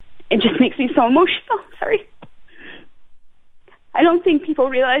it just makes me so emotional. Sorry. I don't think people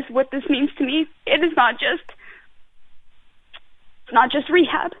realize what this means to me. It is not just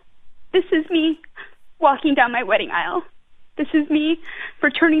rehab. This is me walking down my wedding aisle. This is me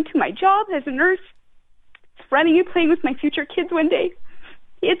returning to my job as a nurse, running and playing with my future kids one day.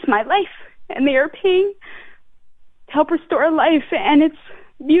 It's my life, and they are paying to help restore life, and it's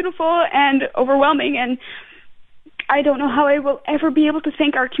beautiful and overwhelming, and I don't know how I will ever be able to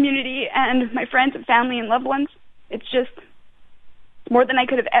thank our community and my friends and family and loved ones. It's just more than I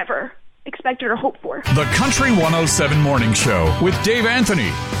could have ever expected or hoped for. The Country 107 Morning Show with Dave Anthony.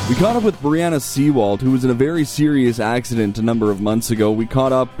 We caught up with Brianna Seewald, who was in a very serious accident a number of months ago. We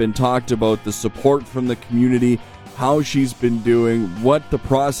caught up and talked about the support from the community, how she's been doing, what the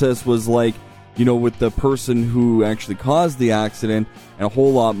process was like, with the person who actually caused the accident, and a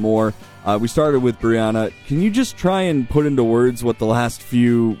whole lot more. We started with Brianna. Can you just try and put into words what the last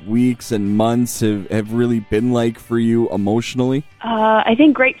few weeks and months have really been like for you emotionally? I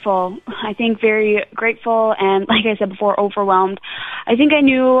think grateful. I think very grateful, and like I said before, overwhelmed. I think I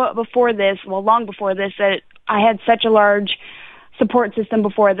knew before this, long before this, that I had such a large support system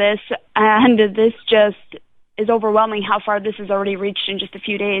before this, and this just is overwhelming how far this has already reached in just a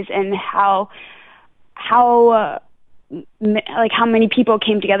few days, and how many people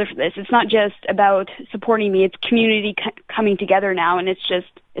came together for this. It's not just about supporting me, it's community coming together now, and it's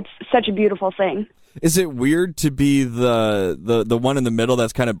such a beautiful thing. Is it weird to be the one in the middle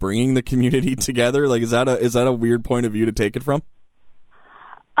that's kind of bringing the community together? Like, is that a weird point of view to take it from?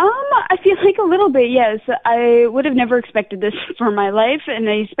 I feel like a little bit, yes. I would have never expected this for my life, and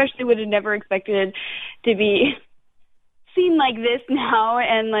I especially would have never expected to be seen like this now,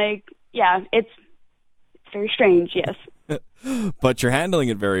 and it's very strange, yes. But you're handling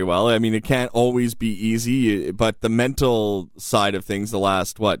it very well. I mean, it can't always be easy, but the mental side of things the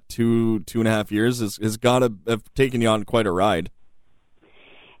last, 2.5 years has got to have taken you on quite a ride.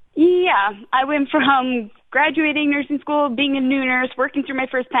 Yeah, I went from graduating nursing school, being a new nurse, working through my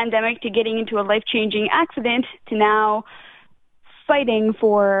first pandemic, to getting into a life-changing accident, to now fighting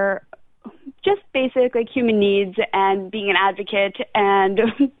for just basic human needs and being an advocate, and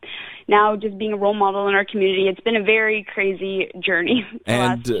now just being a role model in our community. It's been a very crazy journey the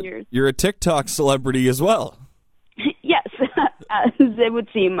last few years. You're a TikTok celebrity as well. Yes, as it would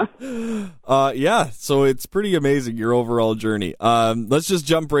seem. Yeah, so it's pretty amazing, your overall journey. Let's just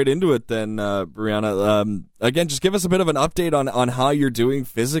jump right into it then, Brianna. Again, just give us a bit of an update on how you're doing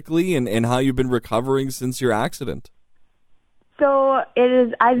physically and how you've been recovering since your accident. So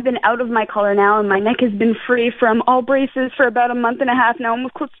I've been out of my collar now, and my neck has been free from all braces for about a month and a half now,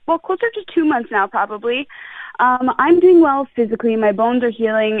 almost closer to 2 months now, probably. I'm doing well physically. My bones are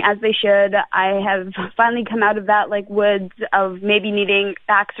healing as they should. I have finally come out of that woods of maybe needing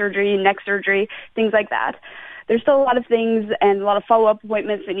back surgery, neck surgery, things like that. There's still a lot of things and a lot of follow-up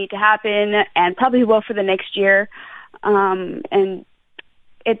appointments that need to happen, and probably will for the next year. And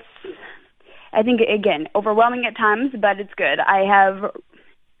it's, I think, again, overwhelming at times, but it's good. I have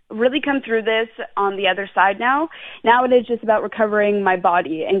really come through this on the other side now. Now it is just about recovering my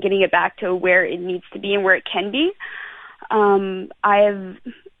body and getting it back to where it needs to be and where it can be. Other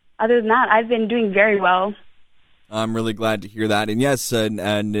than that, I've been doing very well. I'm really glad to hear that. And yes,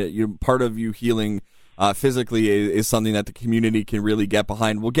 and part of you healing physically is something that the community can really get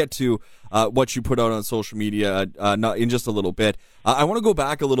behind. We'll get to what you put out on social media in just a little bit. I want to go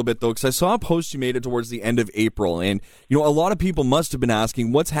back a little bit, though, because I saw a post you made it towards the end of April. And, a lot of people must have been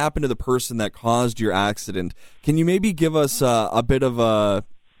asking, what's happened to the person that caused your accident? Can you maybe give us a bit of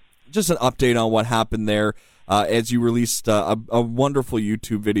just an update on what happened there as you released a wonderful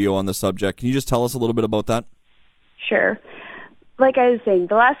YouTube video on the subject? Can you just tell us a little bit about that? Sure. Like I was saying,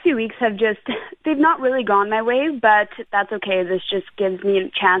 the last few weeks they've not really gone my way, but that's okay. This just gives me a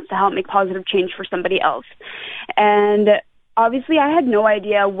chance to help make positive change for somebody else. And obviously I had no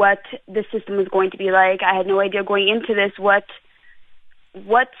idea what the system was going to be like. I had no idea going into this what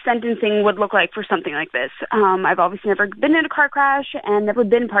sentencing would look like for something like this. I've obviously never been in a car crash and never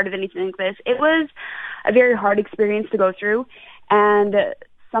been part of anything like this. It was a very hard experience to go through, and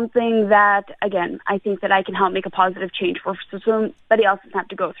something that, again, I think that I can help make a positive change for, so somebody else doesn't have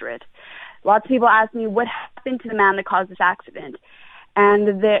to go through it. Lots of people ask me, what happened to the man that caused this accident?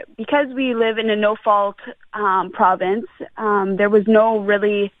 And because we live in a no-fault province, there was no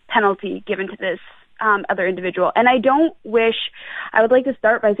really penalty given to this other individual. And I would like to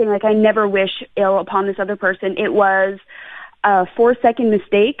start by saying, I never wish ill upon this other person. It was a 4-second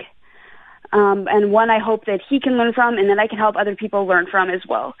mistake. And one I hope that he can learn from and that I can help other people learn from as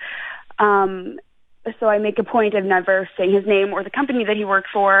well. so I make a point of never saying his name or the company that he worked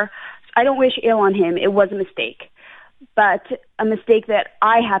for. I don't wish ill on him. It was a mistake, but a mistake that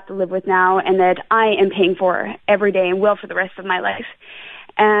I have to live with now and that I am paying for every day and will for the rest of my life.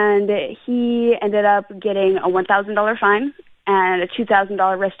 And he ended up getting a $1,000 fine and a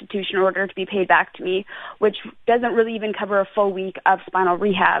 $2,000 restitution order to be paid back to me, which doesn't really even cover a full week of spinal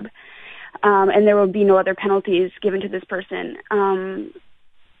rehab. And there will be no other penalties given to this person. And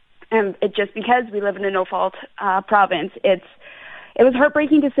it just because we live in a no-fault province, it was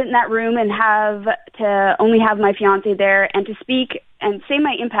heartbreaking to sit in that room and only have my fiance there and to speak and say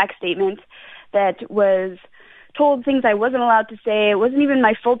my impact statement that was told things I wasn't allowed to say. It wasn't even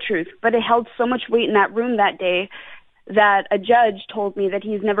my full truth, but it held so much weight in that room that day that a judge told me that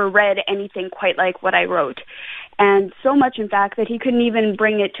he's never read anything quite like what I wrote. And so much, in fact, that he couldn't even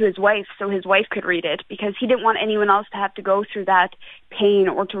bring it to his wife so his wife could read it because he didn't want anyone else to have to go through that pain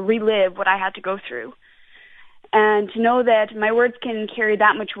or to relive what I had to go through. And to know that my words can carry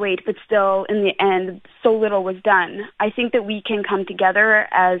that much weight, but still, in the end, so little was done. I think that we can come together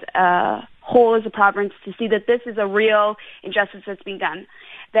as a whole, as a province, to see that this is a real injustice that's being done.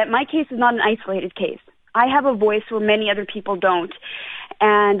 That my case is not an isolated case. I have a voice where many other people don't.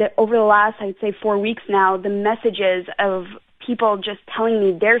 And over the last, I'd say 4 weeks now, the messages of people just telling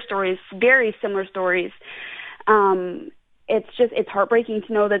me their stories, very similar stories, it's heartbreaking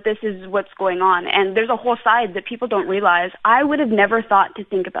to know that this is what's going on. And there's a whole side that people don't realize. I would have never thought to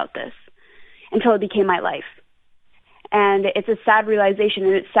think about this until it became my life. And it's a sad realization,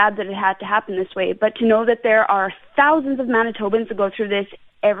 and it's sad that it had to happen this way. But to know that there are thousands of Manitobans that go through this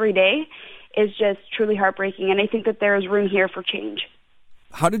every day is just truly heartbreaking. And I think that there is room here for change.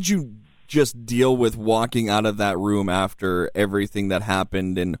 How did you just deal with walking out of that room after everything that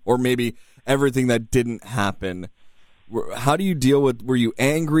happened or maybe everything that didn't happen? How do you deal with, were you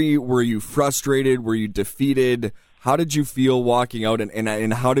angry? Were you frustrated? Were you defeated? How did you feel walking out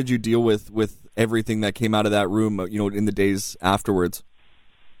and how did you deal with everything that came out of that room, in the days afterwards?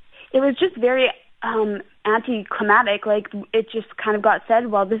 It was just very anticlimactic. Like, it just kind of got said,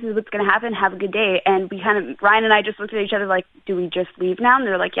 well, this is what's going to happen. Have a good day. And Ryan and I just looked at each other like, do we just leave now? And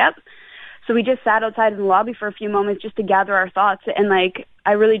they're like, yep. So we just sat outside in the lobby for a few moments just to gather our thoughts. And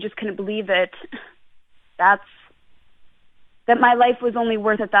I really just couldn't believe that my life was only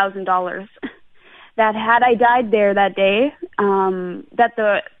worth $1,000. That had I died there that day, that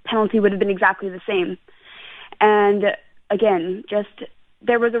the penalty would have been exactly the same. And again,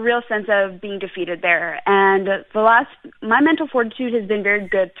 there was a real sense of being defeated there. And my mental fortitude has been very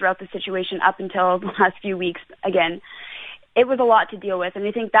good throughout the situation up until the last few weeks. Again, it was a lot to deal with. And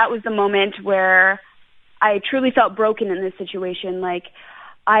I think that was the moment where I truly felt broken in this situation. Like,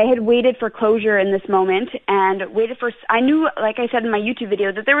 I had waited for closure in this moment and I knew, like I said in my YouTube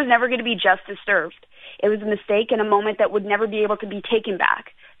video, that there was never going to be justice served. It was a mistake and a moment that would never be able to be taken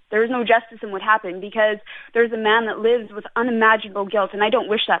back. There is no justice in what happened because there's a man that lives with unimaginable guilt, and I don't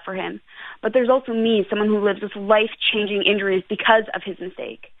wish that for him. But there's also me, someone who lives with life-changing injuries because of his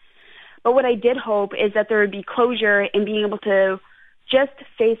mistake. But what I did hope is that there would be closure in being able to just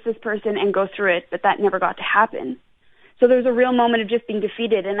face this person and go through it, but that never got to happen. So there was a real moment of just being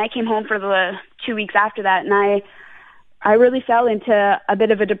defeated, and I came home for the 2 weeks after that, and I really fell into a bit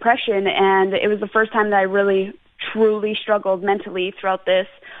of a depression, and it was the first time that I really, truly struggled mentally throughout this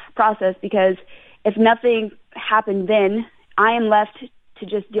process, because if nothing happened then, I am left to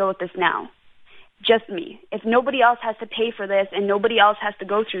just deal with this now. Just me. If nobody else has to pay for this and nobody else has to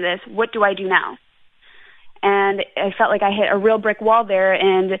go through this, what do I do now? And I felt like I hit a real brick wall there,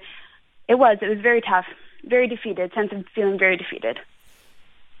 and it was very tough. Very defeated, sense of feeling very defeated.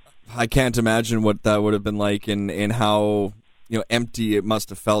 I can't imagine what that would have been like and how empty it must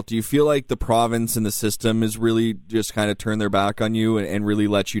have felt. Do you feel like the province and the system has really just kind of turned their back on you and really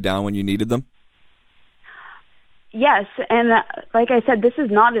let you down when you needed them? Yes, and like I said, this is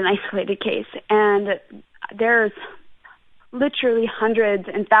not an isolated case, and there's literally hundreds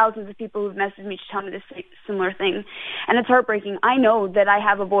and thousands of people who've messaged me to tell me this similar thing, and it's heartbreaking. I know that I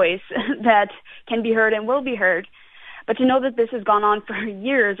have a voice that can be heard and will be heard, but to know that this has gone on for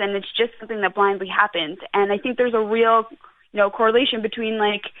years and it's just something that blindly happens, and I think there's a real correlation between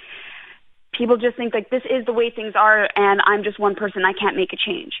people just think this is the way things are and I'm just one person, I can't make a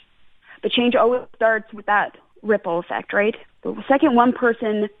change. But change always starts with that ripple effect, right? The second one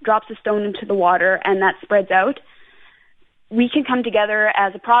person drops a stone into the water and that spreads out, we can come together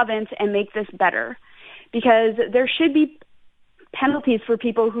as a province and make this better, because there should be penalties for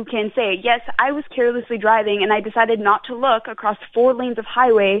people who can say, yes, I was carelessly driving and I decided not to look across 4 lanes of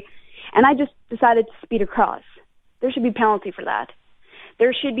highway and I just decided to speed across. There should be penalty for that.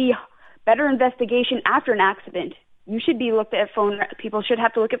 There should be better investigation after an accident. You should be looked at people should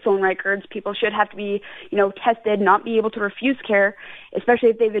have to look at phone records. People should have to be, tested, not be able to refuse care, especially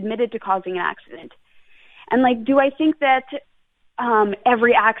if they've admitted to causing an accident. And do I think that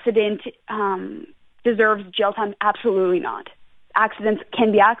every accident deserves jail time? Absolutely not. Accidents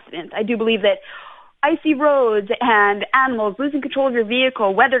can be accidents. I do believe that icy roads and animals, losing control of your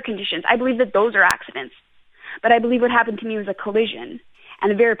vehicle, weather conditions, I believe that those are accidents. But I believe what happened to me was a collision,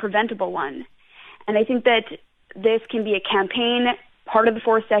 and a very preventable one. And I think that this can be a campaign, part of the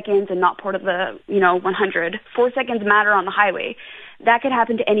 4 seconds and not part of the, 100. 4 seconds matter on the highway. That could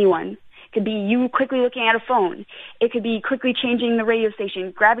happen to anyone. It could be you quickly looking at a phone. It could be quickly changing the radio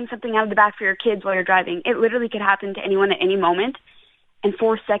station, grabbing something out of the back for your kids while you're driving. It literally could happen to anyone at any moment, and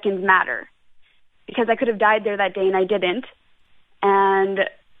 4 seconds matter. Because I could have died there that day and I didn't. And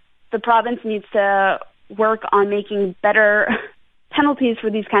the province needs to work on making better penalties for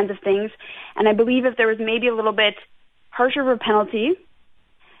these kinds of things. And I believe if there was maybe a little bit harsher of a penalty,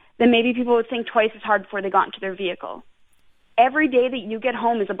 then maybe people would think twice as hard before they got into their vehicle. Every day that you get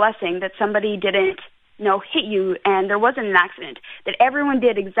home is a blessing, that somebody didn't, hit you and there wasn't an accident, that everyone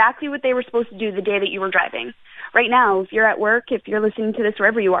did exactly what they were supposed to do the day that you were driving. Right now, if you're at work, if you're listening to this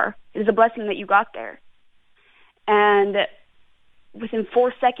wherever you are, it is a blessing that you got there. And within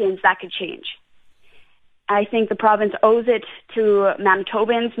 4 seconds, that could change. I think the province owes it to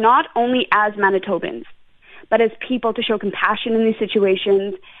Manitobans, not only as Manitobans, but as people, to show compassion in these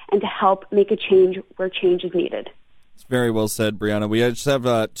situations and to help make a change where change is needed. It's very well said, Brianna. We just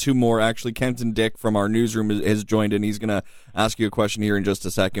have two more. Actually, Kenton Dick from our newsroom has joined in. He's going to ask you a question here in just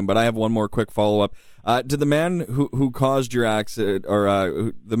a second, but I have one more quick follow-up. Did the man who caused your accident,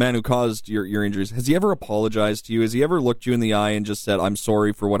 or the man who caused your injuries, has he ever apologized to you? Has he ever looked you in the eye and just said, "I'm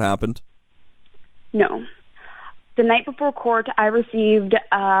sorry for what happened"? No. The night before court, I received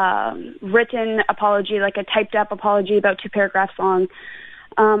a written apology, like a typed-up apology, about 2 paragraphs long.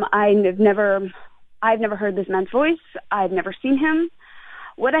 I've never heard this man's voice. I've never seen him.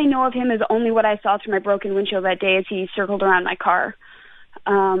 What I know of him is only what I saw through my broken windshield that day as he circled around my car.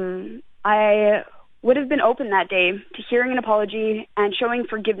 I would have been open that day to hearing an apology and showing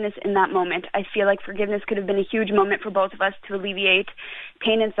forgiveness in that moment. I feel like forgiveness could have been a huge moment for both of us to alleviate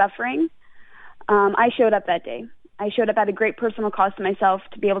pain and suffering. I showed up that day. I showed up at a great personal cost to myself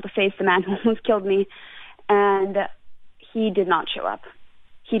to be able to face the man who almost killed me, and he did not show up.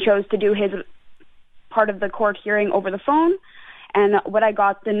 He chose to do his part of the court hearing over the phone, and what I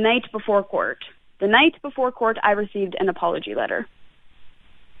got the night before court, I received an apology letter.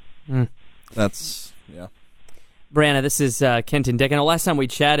 That's, yeah. Brianna, this is Kenton Dick. And the last time we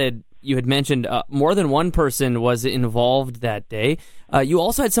chatted, you had mentioned more than one person was involved that day. You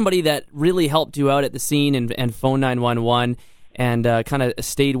also had somebody that really helped you out at the scene and phoned 911 and kind of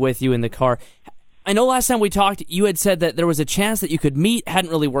stayed with you in the car. I know last time we talked, you had said that there was a chance that you could meet, hadn't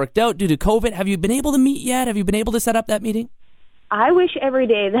really worked out due to COVID. Have you been able to meet yet? Have you been able to set up that meeting? I wish every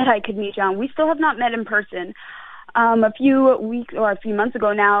day that I could meet John. We still have not met in person. A few weeks or a few months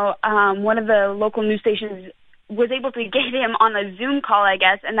ago now, one of the local news stations was able to get him on a Zoom call, I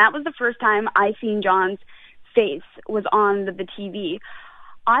guess, and that was the first time I seen John's face was on the TV.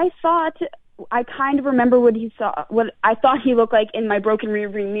 I kind of remember what I thought he looked like in my broken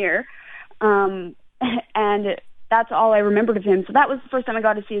rearview mirror, and that's all I remembered of him. So that was the first time I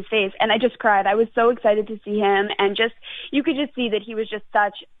got to see his face, and I just cried. I was so excited to see him, and you could just see that he was just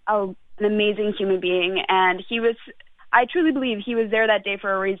such an amazing human being, and I truly believe he was there that day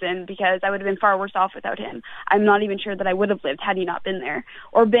for a reason, because I would have been far worse off without him. I'm not even sure that I would have lived had he not been there,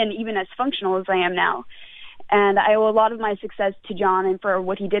 or been even as functional as I am now. And I owe a lot of my success to John and for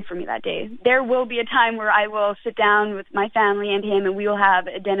what he did for me that day. There will be a time where I will sit down with my family and him, and we will have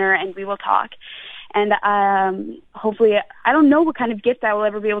a dinner and we will talk. And hopefully, I don't know what kind of gift I will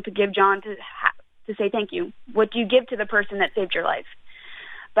ever be able to give John to say thank you. What do you give to the person that saved your life?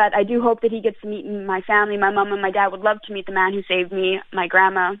 But I do hope that he gets to meet my family. My mom and my dad would love to meet the man who saved me, my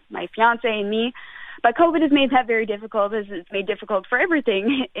grandma, my fiance, and me. But COVID has made that very difficult, as it's made difficult for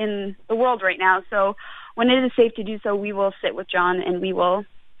everything in the world right now. So when it is safe to do so, we will sit with John and we will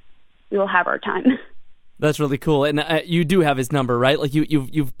have our time. That's really cool. And you do have his number, right? Like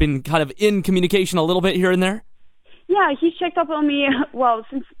you've been kind of in communication a little bit here and there? Yeah, he's checked up on me. Well,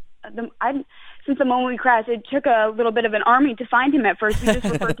 since the moment we crashed, it took a little bit of an army to find him at first. We just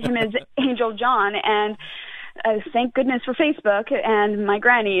referred to him as Angel John, and thank goodness for Facebook and my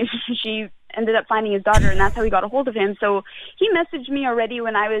granny. She ended up finding his daughter, and that's how we got a hold of him. So he messaged me already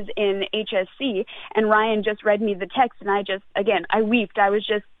when I was in HSC, and Ryan just read me the text, and I weeped. I was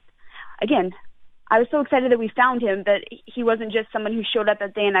just, again, I was so excited that we found him that he wasn't just someone who showed up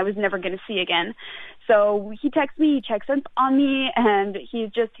that day and I was never going to see again. So he texts me, he checks up on me, and he's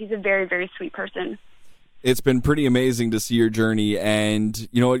a very, very sweet person. It's been pretty amazing to see your journey, and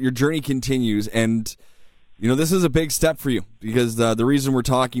you know what, your journey continues, and you know, this is a big step for you, because the reason we're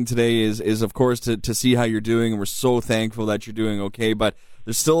talking today is of course to see how you're doing, and we're so thankful that you're doing okay, but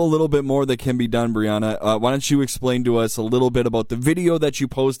there's still a little bit more that can be done, Brianna. Why don't you explain to us a little bit about the video that you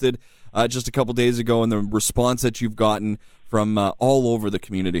posted just a couple days ago and the response that you've gotten from all over the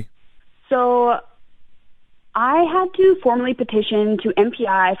community? So I had to formally petition to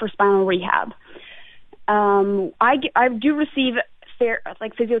MPI for spinal rehab. I do receive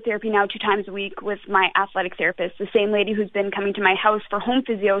physiotherapy now 2 times a week with my athletic therapist, the same lady who's been coming to my house for home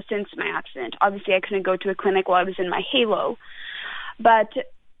physio since my accident. Obviously, I couldn't go to a clinic while I was in my halo. But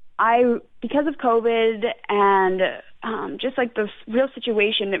because of COVID and just like the real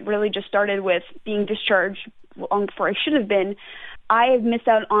situation, it really just started with being discharged long before I should have been, I missed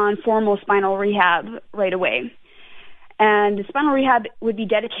out on formal spinal rehab right away. And spinal rehab would be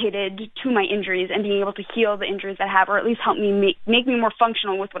dedicated to my injuries and being able to heal the injuries I have, or at least help me make me more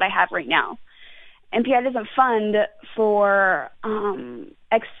functional with what I have right now. MPI doesn't fund for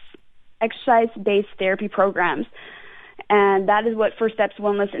exercise-based therapy programs. And that is what First Steps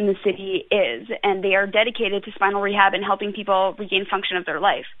Wellness in the city is. And they are dedicated to spinal rehab and helping people regain function of their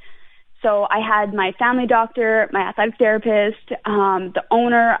life. So I had my family doctor, my athletic therapist, the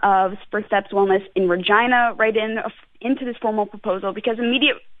owner of First Steps Wellness in Regina write into this formal proposal, because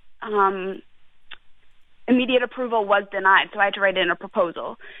immediate approval was denied. So I had to write in a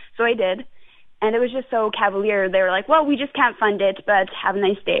proposal. So I did. And it was just so cavalier. They were like, well, we just can't fund it, but have a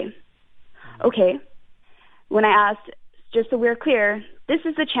nice day. Okay. When I asked, just so we're clear, this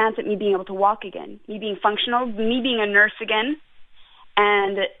is the chance at me being able to walk again, me being functional, me being a nurse again,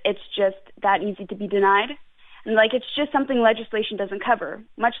 and it's just that easy to be denied. And it's just something legislation doesn't cover,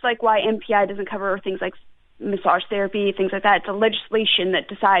 much like why MPI doesn't cover things like massage therapy, things like that. It's a legislation that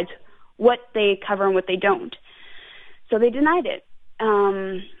decides what they cover and what they don't. So they denied it,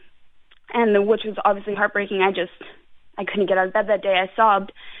 which was obviously heartbreaking. I couldn't get out of bed that day. I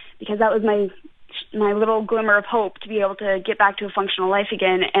sobbed because that was my little glimmer of hope to be able to get back to a functional life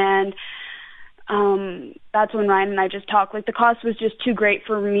again. And that's when Ryan and I just talked. The cost was just too great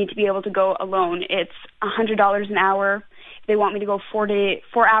for me to be able to go alone. It's $100 an hour. If they want me to go 4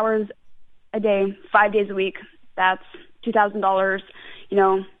 hours a day, 5 days a week, that's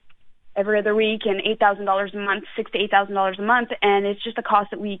 $2,000, every other week, and $8,000 a month, $6,000 to $8,000 a month. And it's just a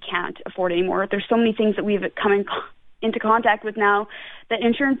cost that we can't afford anymore. There's so many things that we've come into contact with now that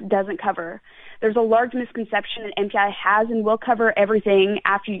insurance doesn't cover. There's a large misconception that MPI has and will cover everything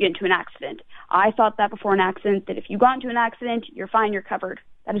after you get into an accident. I thought that before an accident, that if you got into an accident, you're fine, you're covered.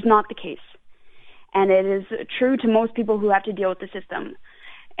 That is not the case. And it is true to most people who have to deal with the system.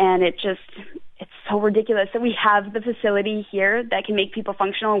 And it's so ridiculous that we have the facility here that can make people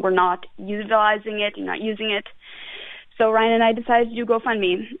functional. We're not utilizing it, and not using it. So Ryan and I decided to do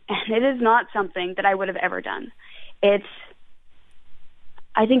GoFundMe. And it is not something that I would have ever done.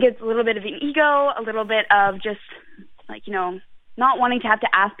 I think it's a little bit of an ego, a little bit of just not wanting to have to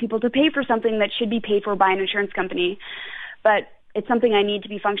ask people to pay for something that should be paid for by an insurance company. But it's something I need to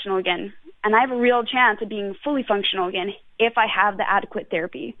be functional again. And I have a real chance of being fully functional again if I have the adequate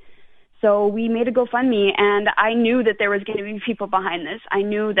therapy. So we made a GoFundMe, and I knew that there was going to be people behind this. I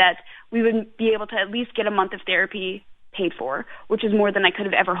knew that we would be able to at least get a month of therapy paid for, which is more than I could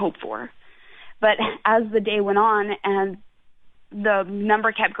have ever hoped for. But as the day went on and the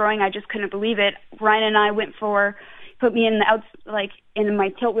number kept growing, I just couldn't believe it. Ryan and I put me in in my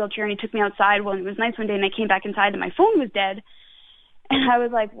tilt wheelchair, and he took me outside when it was nice one day, and I came back inside and my phone was dead. And I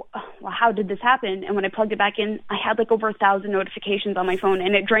was like, well, how did this happen? And when I plugged it back in, I had over 1,000 notifications on my phone,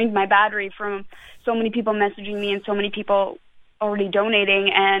 and it drained my battery from so many people messaging me and so many people already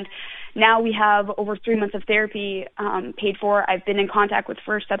donating. And now we have over 3 months of therapy paid for. I've been in contact with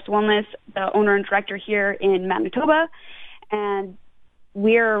First Steps Wellness, the owner and director here in Manitoba, and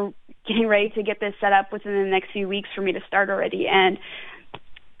we're getting ready to get this set up within the next few weeks for me to start already. And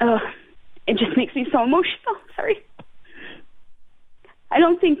it just makes me so emotional. Sorry. I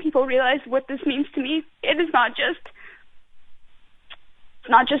don't think people realize what this means to me. It's not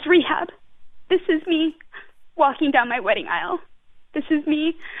just rehab. This is me walking down my wedding aisle. This is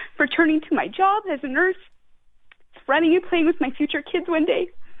me returning to my job as a nurse. It's running and playing with my future kids one day.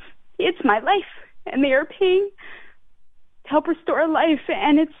 It's my life, and they are paying to help restore life,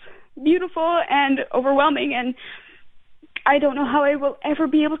 and it's beautiful and overwhelming, and I don't know how I will ever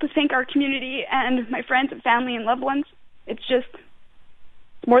be able to thank our community and my friends and family and loved ones. It's just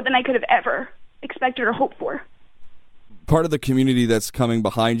more than I could have ever expected or hoped for. Part of the community that's coming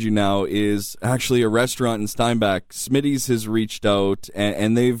behind you now is actually a restaurant in Steinbach. Smitty's has reached out,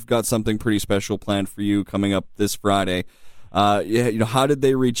 and they've got something pretty special planned for you coming up this Friday. How did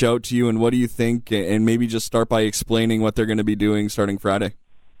they reach out to you, and what do you think? And maybe just start by explaining what they're going to be doing starting Friday.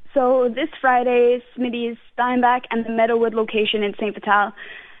 So this Friday, Smitty's, Steinbach, and the Meadowood location in St. Vital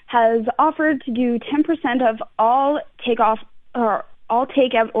has offered to do 10% of all takeout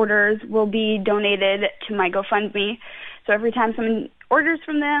orders will be donated to my GoFundMe. So every time someone orders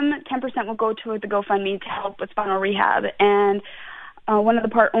from them, 10% will go to the GoFundMe to help with spinal rehab. And one of the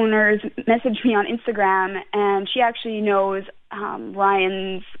part owners messaged me on Instagram, and she actually knows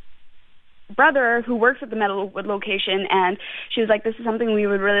Ryan's brother who works at the Meadowood location, and she was like, this is something we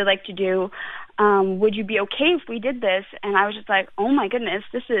would really like to do. Would you be okay if we did this? And I was just like, oh my goodness,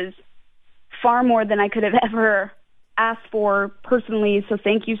 this is far more than I could have ever asked for personally, so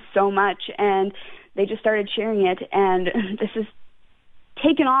thank you so much. And they just started sharing it, and this is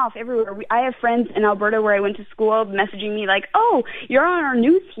taken off everywhere. I have friends in Alberta where I went to school messaging me like, oh, you're on our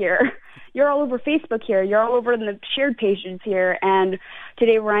news here. You're all over Facebook here. You're all over in the shared pages here. And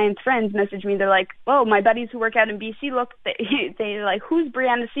today Ryan's friends messaged me. They're like, oh, my buddies who work out in BC, look, they're like, who's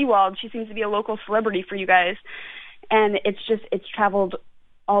Brianna Seawald? She seems to be a local celebrity for you guys. And it's traveled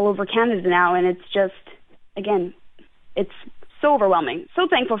all over Canada now, and it's just, again, it's so overwhelming. So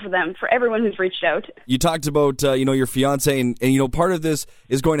thankful for them, for everyone who's reached out. You talked about your fiance, and part of this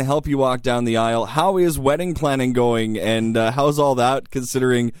is going to help you walk down the aisle. How is wedding planning going, and how's all that,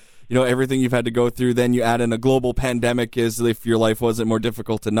 considering everything you've had to go through? Then you add in a global pandemic, as if your life wasn't more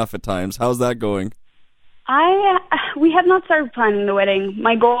difficult enough at times. How's that going? We have not started planning the wedding.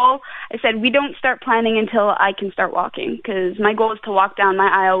 My goal, I said, we don't start planning until I can start walking, because my goal is to walk down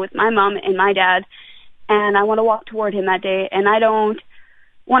my aisle with my mom and my dad. And I want to walk toward him that day. And I don't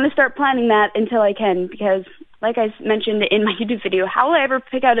want to start planning that until I can, because like I mentioned in my YouTube video, how will I ever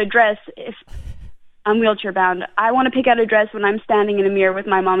pick out a dress if I'm wheelchair bound? I want to pick out a dress when I'm standing in a mirror with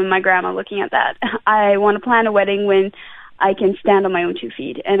my mom and my grandma looking at that. I want to plan a wedding when I can stand on my own 2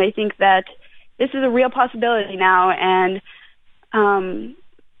 feet. And I think that this is a real possibility now. And now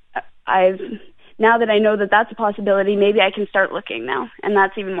that I know that that's a possibility, maybe I can start looking now. And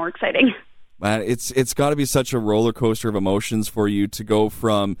that's even more exciting. Man, it's got to be such a roller coaster of emotions for you to go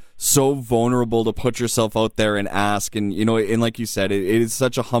from so vulnerable to put yourself out there and ask, and and like you said, it is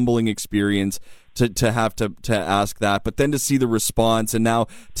such a humbling experience to have to ask that, but then to see the response, and now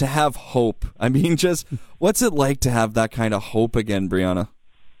to have hope. I mean, just what's it like to have that kind of hope again, Brianna?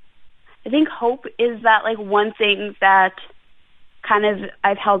 I think hope is that one thing that kind of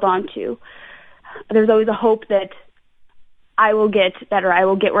I've held on to. There's always a hope that I will get better. I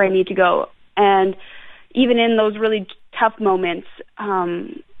will get where I need to go. And even in those really tough moments,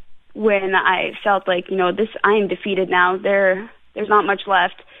 when I felt like, I am defeated now, there's not much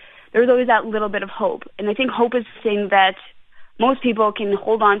left, there's always that little bit of hope. And I think hope is the thing that most people can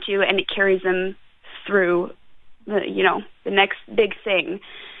hold on to, and it carries them through the next big thing.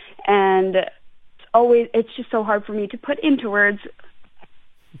 And it's just so hard for me to put into words.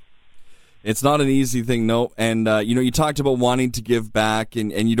 It's not an easy thing, no. And, you talked about wanting to give back,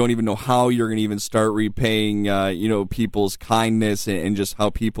 and you don't even know how you're going to even start repaying, people's kindness and just how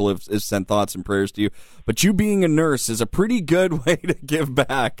people have sent thoughts and prayers to you. But you being a nurse is a pretty good way to give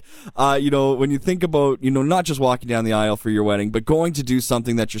back. When you think about, not just walking down the aisle for your wedding, but going to do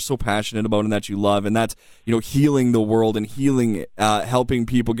something that you're so passionate about and that you love, and that's, healing the world and healing, helping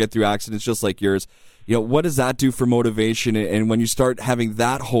people get through accidents just like yours. What does that do for motivation? And when you start having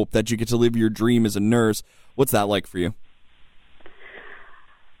that hope that you get to live your dream as a nurse, what's that like for you?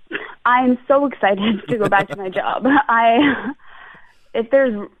 I'm so excited to go back to my job. If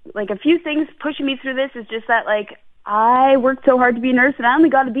there's a few things pushing me through this, is just that I worked so hard to be a nurse, and I only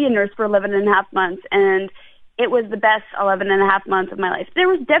got to be a nurse for 11 and a half months. And it was the best 11 and a half months of my life. There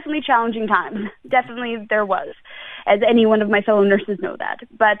was definitely challenging times. Definitely there was, as any one of my fellow nurses know that.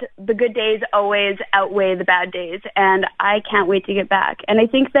 But the good days always outweigh the bad days, and I can't wait to get back. And I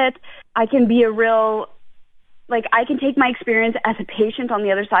think that I can be I can take my experience as a patient on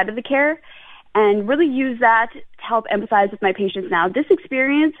the other side of the care and really use that to help empathize with my patients now. This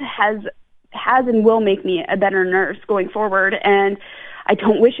experience has and will make me a better nurse going forward, and I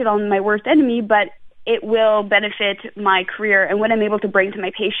don't wish it on my worst enemy, but it will benefit my career and what I'm able to bring to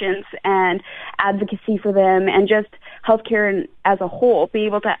my patients and advocacy for them, and just healthcare as a whole, be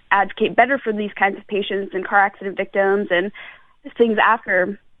able to advocate better for these kinds of patients and car accident victims and things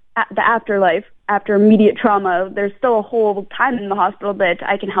after the afterlife, after immediate trauma. There's still a whole time in the hospital that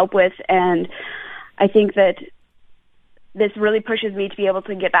I can help with, and I think that this really pushes me to be able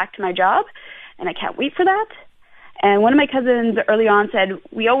to get back to my job and I can't wait for that. And one of my cousins early on said,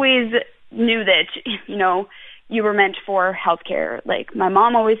 we always knew that, you were meant for healthcare. Like, my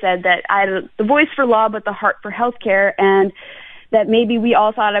mom always said that I had the voice for law but the heart for healthcare, and that maybe we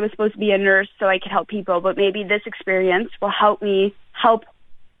all thought I was supposed to be a nurse so I could help people, but maybe this experience will help me help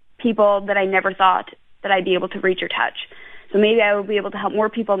people that I never thought that I'd be able to reach or touch. So maybe I will be able to help more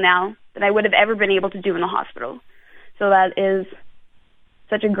people now than I would have ever been able to do in the hospital. So that is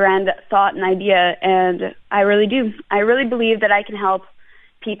such a grand thought and idea, and I really do. I really believe that I can help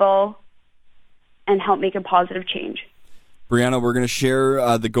people and help make a positive change. Brianna, we're going to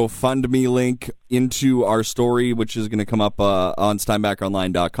share the GoFundMe link into our story, which is going to come up on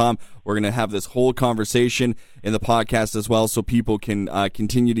SteinbachOnline.com. We're going to have this whole conversation in the podcast as well, so people can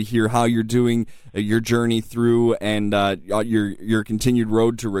continue to hear how you're doing, your journey through, and your continued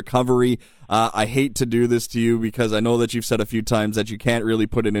road to recovery. I hate to do this to you because I know that you've said a few times that you can't really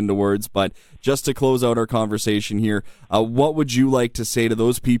put it into words, but just to close out our conversation here, what would you like to say to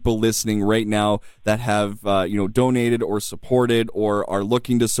those people listening right now that have donated or supported or are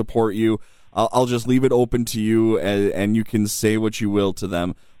looking to support you? I'll just leave it open to you, and you can say what you will to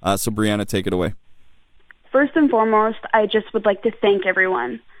them. So Brianna, take it away. First and foremost, I just would like to thank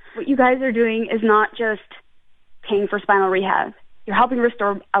everyone. What you guys are doing is not just paying for spinal rehab. You're helping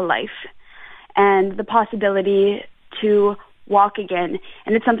restore a life and the possibility to walk again.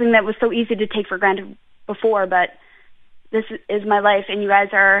 And it's something that was so easy to take for granted before, but this is my life, and you guys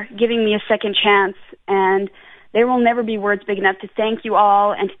are giving me a second chance, and there will never be words big enough to thank you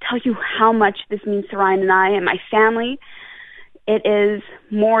all and to tell you how much this means to Ryan and I and my family. It is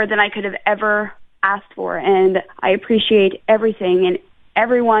more than I could have ever asked for, and I appreciate everything and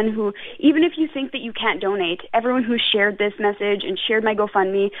everyone who, even if you think that you can't donate, everyone who shared this message and shared my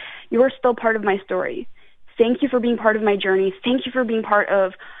GoFundMe, you are still part of my story. Thank you for being part of my journey. Thank you for being part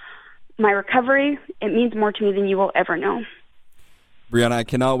of my recovery. It means more to me than you will ever know. Brianna, I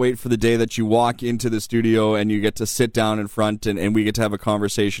cannot wait for the day that you walk into the studio and you get to sit down in front and we get to have a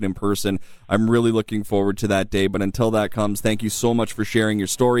conversation in person. I'm really looking forward to that day. But until that comes, thank you so much for sharing your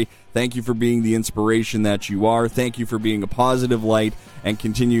story. Thank you for being the inspiration that you are. Thank you for being a positive light and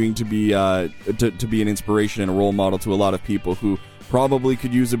continuing to be to be an inspiration and a role model to a lot of people who probably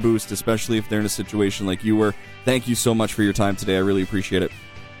could use a boost, especially if they're in a situation like you were. Thank you so much for your time today. I really appreciate it.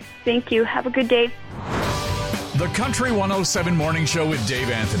 Thank you. Have a good day. The Country 107 Morning Show with Dave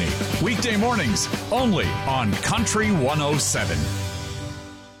Anthony. Weekday mornings only on Country 107.